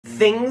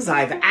things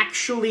I've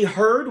actually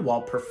heard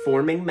while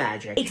performing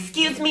magic.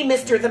 Excuse me,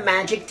 Mr. the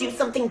Magic, do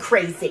something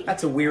crazy.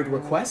 That's a weird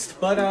request,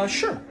 but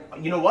sure.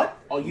 You know what?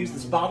 I'll use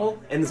this bottle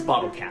and this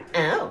bottle cap.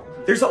 Oh.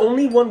 There's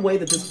only one way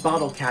that this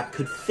bottle cap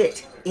could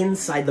fit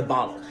inside the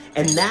bottle,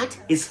 and that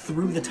is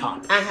through the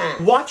top.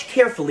 Watch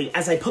carefully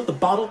as I put the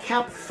bottle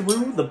cap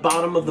through the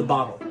bottom of the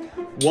bottle.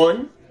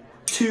 1,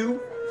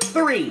 2,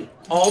 3.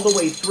 All the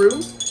way through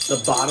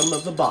the bottom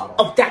of the bottle.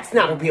 Oh, that's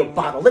not a real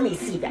bottle. Let me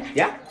see that.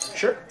 Yeah,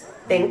 sure.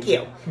 Thank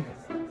you.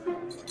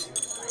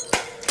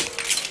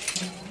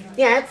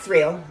 Yeah, it's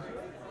real.